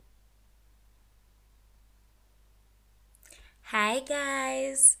Hi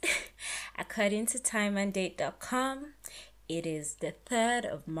guys! According to timeanddate.com, it is the 3rd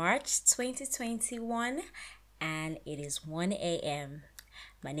of March 2021 and it is 1 a.m.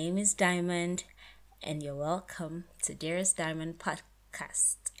 My name is Diamond and you're welcome to Dearest Diamond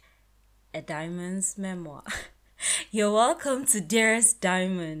Podcast, a diamond's memoir. You're welcome to Dearest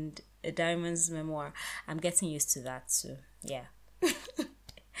Diamond, a diamond's memoir. I'm getting used to that too. Yeah.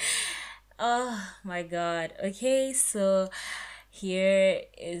 Oh my god. Okay, so here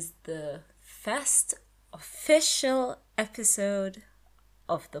is the first official episode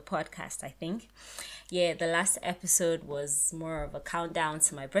of the podcast, I think. Yeah, the last episode was more of a countdown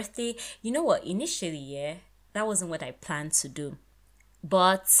to my birthday. You know what? Initially, yeah, that wasn't what I planned to do.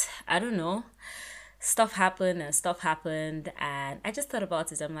 But I don't know. Stuff happened, and I just thought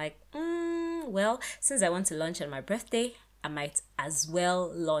about it. I'm like, well, since I want to launch on my birthday, I might as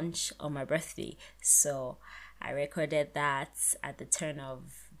well launch on my birthday. So I recorded that at the turn of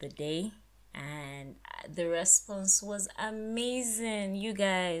the day, and the response was amazing. You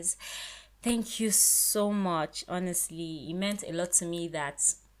guys, thank you so much. Honestly, it meant a lot to me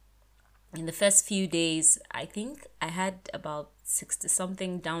that in the first few days, I think I had about 60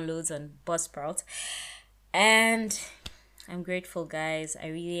 something downloads on Buzzsprout. And I'm grateful, guys. I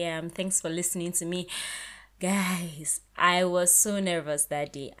really am. Thanks for listening to me. Guys, I was so nervous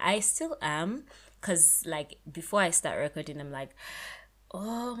that day. I still am. Because, like, before I start recording, I'm like,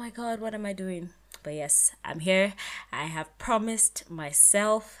 oh my God, what am I doing? But yes, I'm here. I have promised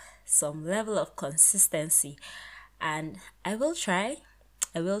myself some level of consistency. And I will try.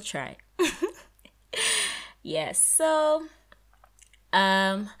 I will try. Yes, so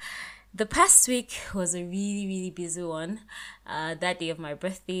um the past week was a really busy one. That day of my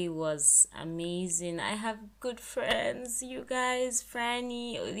birthday was amazing. I have good friends, you guys,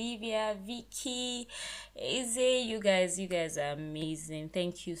 Franny, Olivia, Vicky, Izzy. You guys are amazing.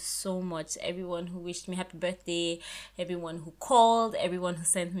 Thank you so much, everyone who wished me happy birthday, everyone who called, everyone who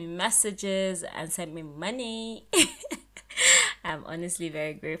sent me messages and sent me money. I'm honestly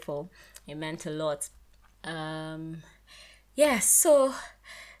very grateful. It meant a lot. Um, yeah, so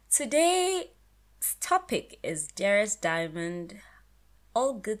today's topic is Dearest Diamond.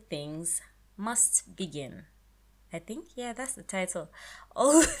 All good things must begin. I think, yeah, that's the title.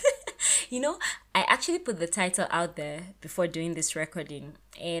 Oh, you know, I actually put the title out there before doing this recording,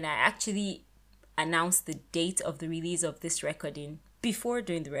 and I actually announced the date of the release of this recording before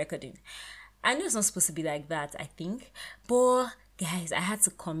doing the recording. I know it's not supposed to be like that, I think, but guys, I had to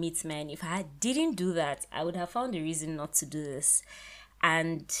commit, man. If I didn't do that, I would have found a reason not to do this.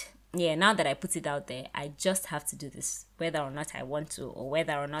 And yeah, now that I put it out there, I just have to do this, whether or not I want to, or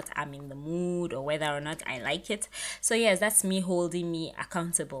whether or not I'm in the mood, or whether or not I like it. So yes, that's me holding me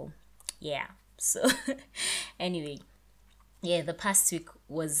accountable. Yeah. So anyway, yeah, the past week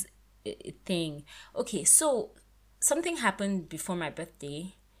was a thing. Okay, so something happened before my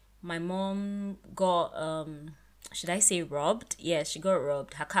birthday. My mom got should I say robbed? Yeah, she got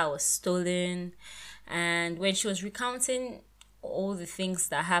robbed. Her car was stolen, and when she was recounting all the things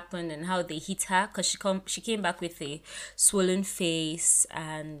that happened and how they hit her, because she came back with a swollen face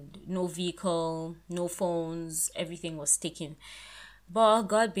and no vehicle, no phones, everything was taken. But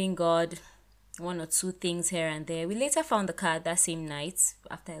God being God, one or two things here and there. We later found the car that same night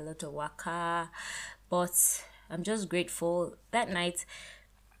after a lot of waka, but I'm just grateful that night.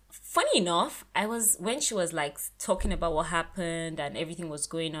 Funny enough, I was when she was like talking about what happened and everything was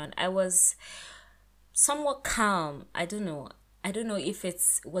going on, I was somewhat calm. I don't know if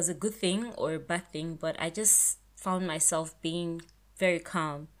it's was a good thing or a bad thing, but I just found myself being very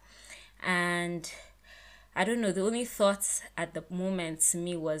calm. And I don't know, the only thought at the moment to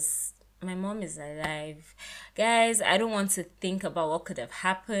me was my mom is alive. Guys, I don't want to think about what could have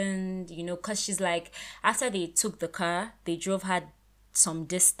happened, because she's like, after they took the car, they drove her some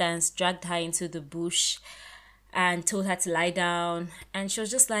distance, dragged her into the bush, and told her to lie down. And she was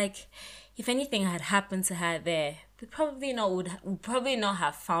just like, if anything had happened to her there, we probably not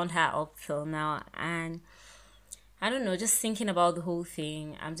have found her up till now. And I don't know, just thinking about the whole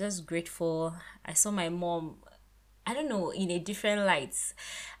thing, I'm just grateful. I saw my mom, I don't know, in a different light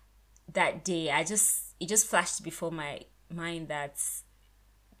that day. It just flashed before my mind that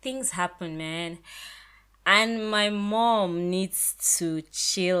things happen, man. And my mom needs to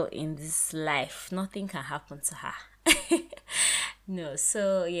chill in this life. Nothing can happen to her. No,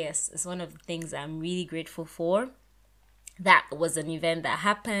 so yes, it's one of the things I'm really grateful for. That was an event that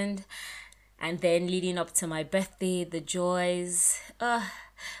happened. And then leading up to my birthday, the joys.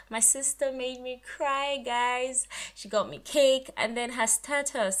 My sister made me cry, guys. She got me cake and then her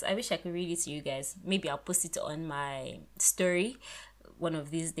status. I wish I could read it to you guys. Maybe I'll post it on my story one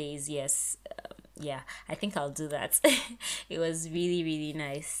of these days. Yes. Yeah, I think I'll do that. It was really, really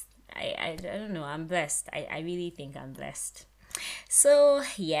nice. I don't know. I'm blessed. I really think I'm blessed. So,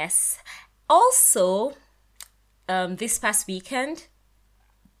 yes. Also, this past weekend,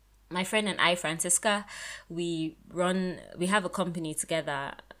 my friend and I, Francisca, we have a company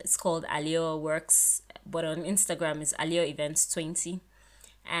together. It's called Alio Works, but on Instagram is Alio Events 20.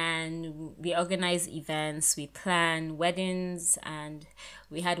 And we organize events, we plan weddings, and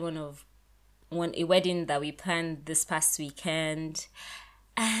we had a wedding that we planned this past weekend.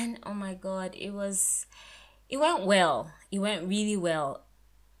 And oh my god, it went well. It went really well.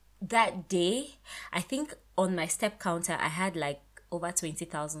 That day, I think on my step counter I had like over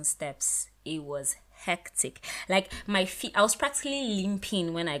 20,000 steps. It was hectic. Like my feet, I was practically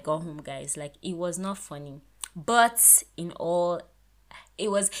limping when I got home, guys. Like it was not funny. But in all, it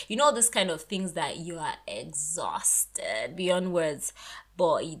was, this kind of things that you are exhausted beyond words.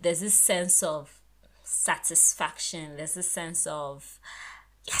 But there's this sense of satisfaction. There's this sense of,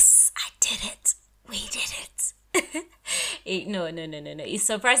 yes, I did it. We did it. No. It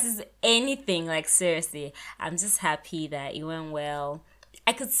surprises anything. Like seriously, I'm just happy that it went well.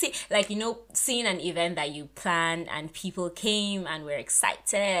 I could see, seeing an event that you planned and people came and were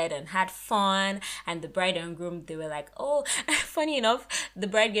excited and had fun, and the bride and groom, they were like, oh, funny enough, the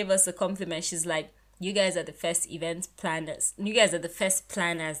bride gave us a compliment. She's like, you guys are the first event planners. You guys are the first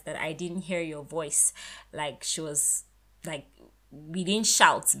planners that I didn't hear your voice. Like she was like, we didn't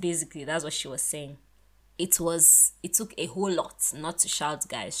shout, basically. That's what she was saying. It took a whole lot not to shout,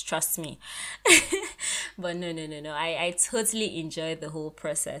 guys, trust me. But no, I totally enjoyed the whole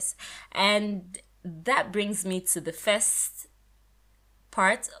process. And that brings me to the first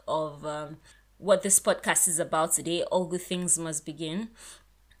part of what this podcast is about today. All good things must begin.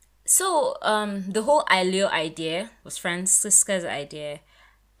 So the whole Alio idea was Francisca's idea,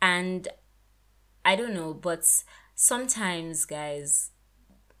 and I don't know, but sometimes, guys,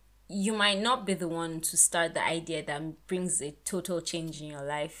 you might not be the one to start the idea that brings a total change in your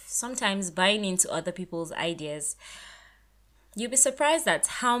life. Sometimes buying into other people's ideas, you'll be surprised at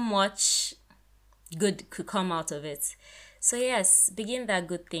how much good could come out of it. So yes, begin that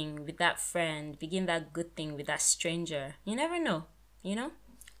good thing with that friend. Begin that good thing with that stranger. You never know,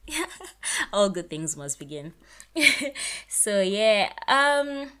 All good things must begin. So yeah,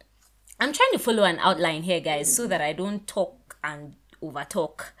 I'm trying to follow an outline here, guys, so that I don't talk and over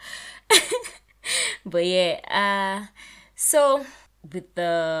talk. But yeah, so with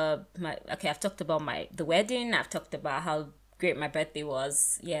I've talked about the wedding. I've talked about how great my birthday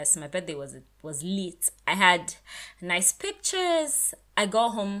was. Yes, my birthday was lit. I had nice pictures. I got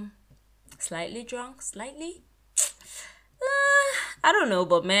home slightly drunk, I don't know,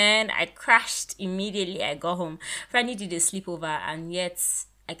 but man, I crashed immediately. I got home. Franny did a sleepover, and yet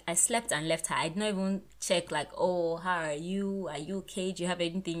I slept and left her. I did not even check, like, oh, how are you? Are you okay? Do you have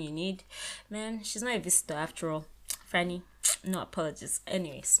anything you need? Man, she's not a visitor after all. Franny, no apologies.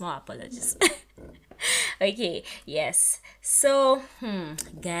 Anyway, small apologies. Okay, yes. So,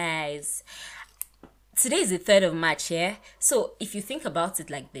 guys, today is the 3rd of March, yeah? So, if you think about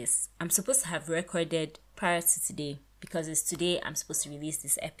it like this, I'm supposed to have recorded prior to today, because it's today I'm supposed to release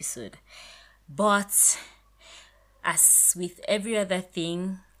this episode. But as with every other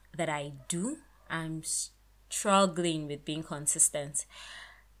thing that I do, I'm struggling with being consistent.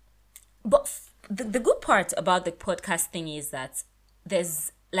 But the good part about the podcast thing is that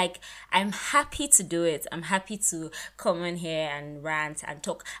I'm happy to do it. I'm happy to come in here and rant and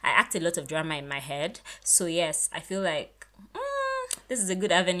talk. I act a lot of drama in my head. So yes, I feel like this is a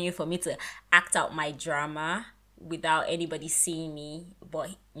good avenue for me to act out my drama without anybody seeing me, but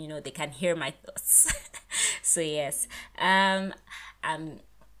they can hear my thoughts. So yes, I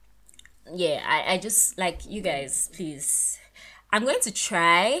just, like, you guys, please, I'm going to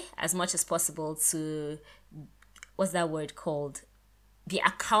try as much as possible to, what's that word called, be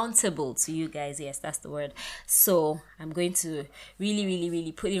accountable to you guys. Yes, that's the word. So I'm going to really, really,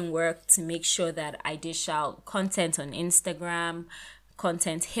 really put in work to make sure that I dish out content on Instagram,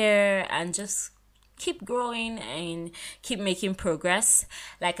 content here, and just keep growing and keep making progress.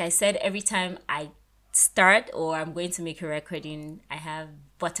 Like I said, every time I start or I'm going to make a recording, I have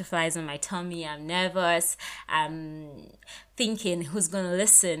butterflies on my tummy. I'm nervous. I'm thinking who's gonna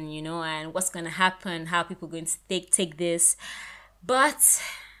listen, and what's gonna happen, how people are going to take this. But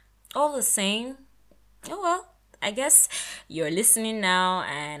all the same, oh well, I guess you're listening now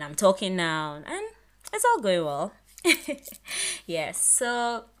and I'm talking now and it's all going well. Yes,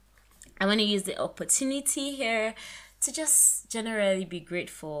 so I want to use the opportunity here to just generally be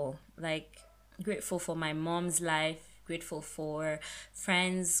grateful. Like, grateful for my mom's life, grateful for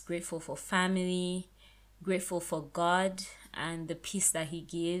friends, grateful for family, grateful for God and the peace that He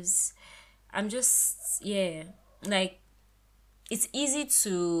gives. I'm just, yeah, like, it's easy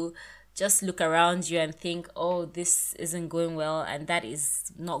to just look around you and think, oh, this isn't going well, and that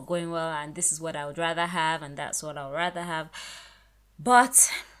is not going well, and this is what I would rather have, and that's what I would rather have.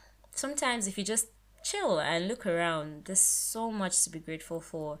 But sometimes if you just chill and look around, there's so much to be grateful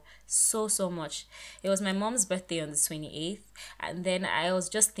for. So much. It was my mom's birthday on the 28th, and then I was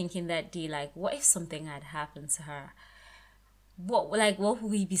just thinking that day, like, what if something had happened to her? What would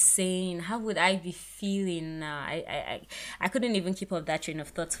we be saying? How would I be feeling now? I couldn't even keep up that train of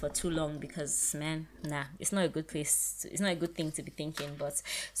thoughts for too long because, man, nah, it's not a good place, it's not a good thing to be thinking. But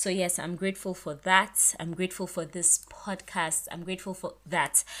so yes, I'm grateful for that. I'm grateful for this podcast. I'm grateful for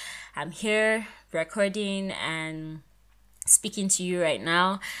that I'm here recording and speaking to you right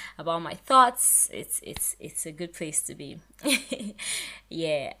now about my thoughts. It's a good place to be.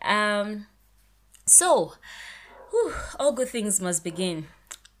 Yeah. So all good things must begin.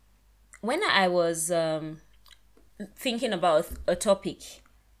 When I was thinking about a topic,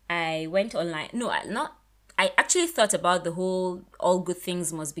 I went online. No, I not. I actually thought about the whole all good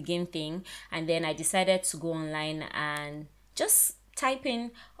things must begin thing, and then I decided to go online and just type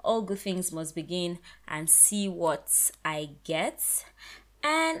in all good things must begin and see what I get.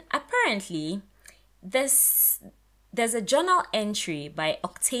 And apparently, there's a journal entry by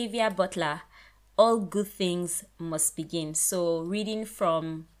Octavia Butler, all good things must begin. So reading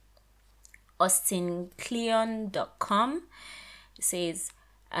from austincleon.com, it says,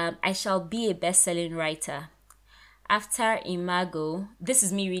 I shall be a best-selling writer. After Imago, this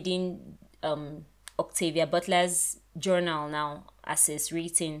is me reading Octavia Butler's journal now as it's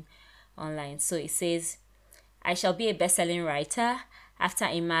written online. So it says, I shall be a best-selling writer. After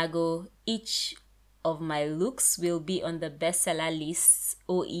Imago, each of my looks will be on the bestseller lists: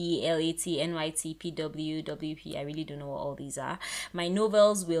 OELAT, NYT, PW, WP. I really don't know what all these are. My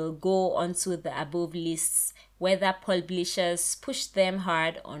novels will go onto the above lists, whether publishers push them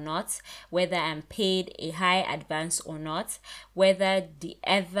hard or not, whether I'm paid a high advance or not, whether they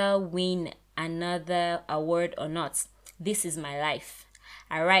ever win another award or not. This is my life.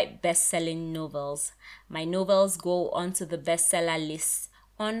 I write best-selling novels. My novels go onto the bestseller lists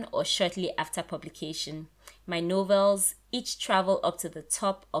on or shortly after publication. My novels each travel up to the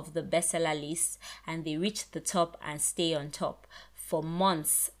top of the bestseller list, and they reach the top and stay on top for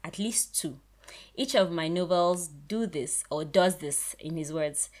months, at least 2. Each of my novels does this, in his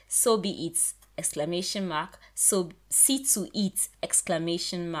words. So be it, exclamation mark. So see to it,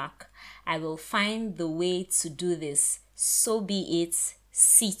 exclamation mark. I will find the way to do this. So be it,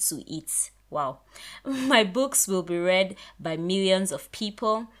 see to it. Wow. My books will be read by millions of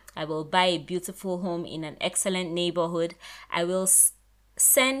people. I will buy a beautiful home in an excellent neighborhood. I will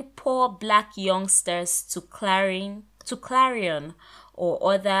send poor black youngsters to Clarion or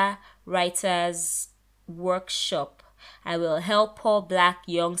other writers' workshop. I will help poor black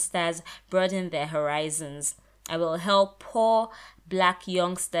youngsters broaden their horizons. I will help poor black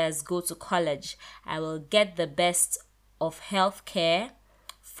youngsters go to college. I will get the best of health care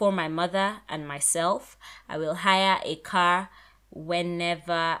for my mother and myself. I will hire a car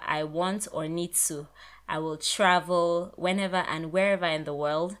whenever I want or need to. I will travel whenever and wherever in the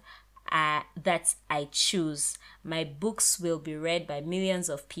world that I choose. My books will be read by millions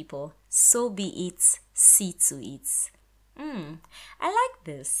of people. So be it, see to it. I like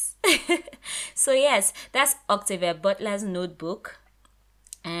this. So yes, that's Octavia Butler's notebook.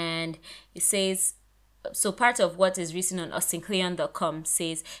 And it says, so part of what is written on austincleon.com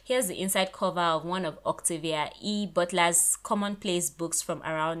says, here's the inside cover of one of Octavia E. Butler's commonplace books from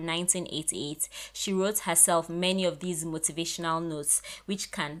around 1988. She wrote herself many of these motivational notes, which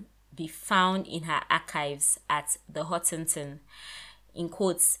can be found in her archives at the Huntington. In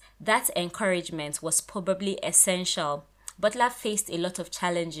quotes, that encouragement was probably essential. Butler faced a lot of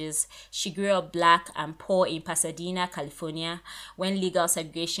challenges. She grew up black and poor in Pasadena, California, when legal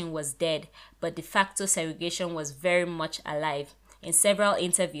segregation was dead, but de facto segregation was very much alive. In several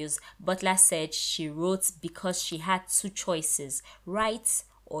interviews, Butler said she wrote because she had 2 choices: write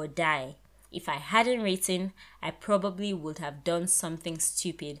or die. If I hadn't written, I probably would have done something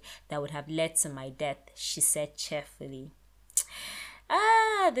stupid that would have led to my death, she said cheerfully.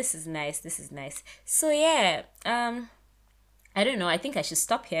 This is nice. So yeah, I don't know. I think I should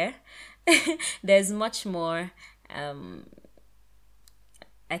stop here. There's much more,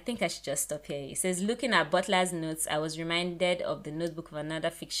 I think I should just stop here. It says, looking at Butler's notes, I was reminded of the notebook of another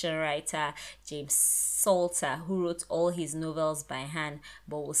fiction writer, James Salter, who wrote all his novels by hand,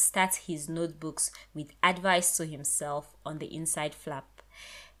 but will start his notebooks with advice to himself on the inside flap.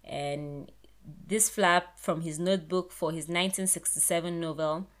 And this flap from his notebook for his 1967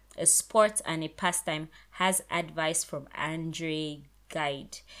 novel, A Sport and a Pastime, has advice from Andre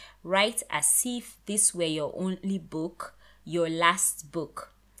Gide. Write as if this were your only book, your last book.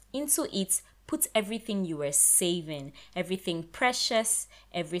 Into it, put everything you were saving, everything precious,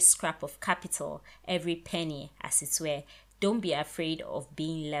 every scrap of capital, every penny, as it were. Don't be afraid of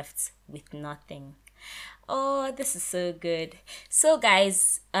being left with nothing. Oh, this is so good. So,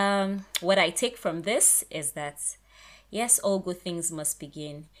 guys, what I take from this is that yes, all good things must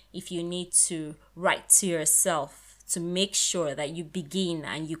begin. If you need to write to yourself to make sure that you begin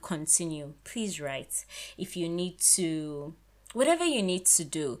and you continue, please write. If you need to, whatever you need to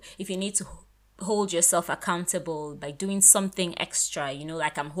do, if you need to hold yourself accountable by doing something extra,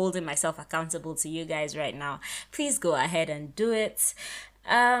 like I'm holding myself accountable to you guys right now, please go ahead and do it.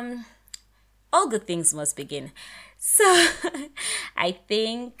 All good things must begin. So I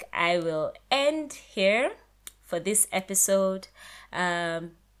think I will end here for this episode.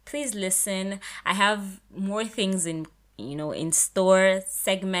 Please listen. I have more things in store,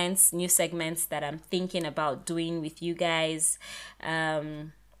 new segments that I'm thinking about doing with you guys.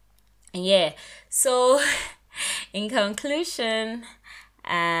 Yeah. So in conclusion,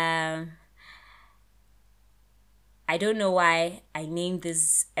 I don't know why I named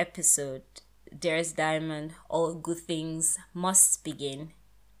this episode Dearest Diamond, All Good Things Must Begin.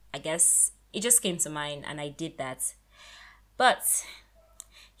 I guess it just came to mind and I did that. But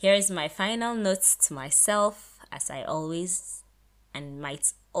here is my final note to myself, as I always and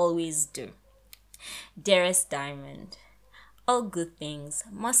might always do. Dearest Diamond, all good things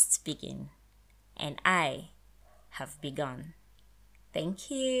must begin, and I have begun.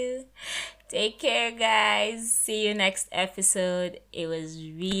 Thank you. Take care, guys. See you next episode. It was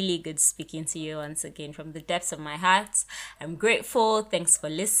really good speaking to you once again from the depths of my heart. I'm grateful. Thanks for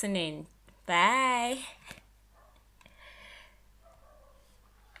listening. Bye.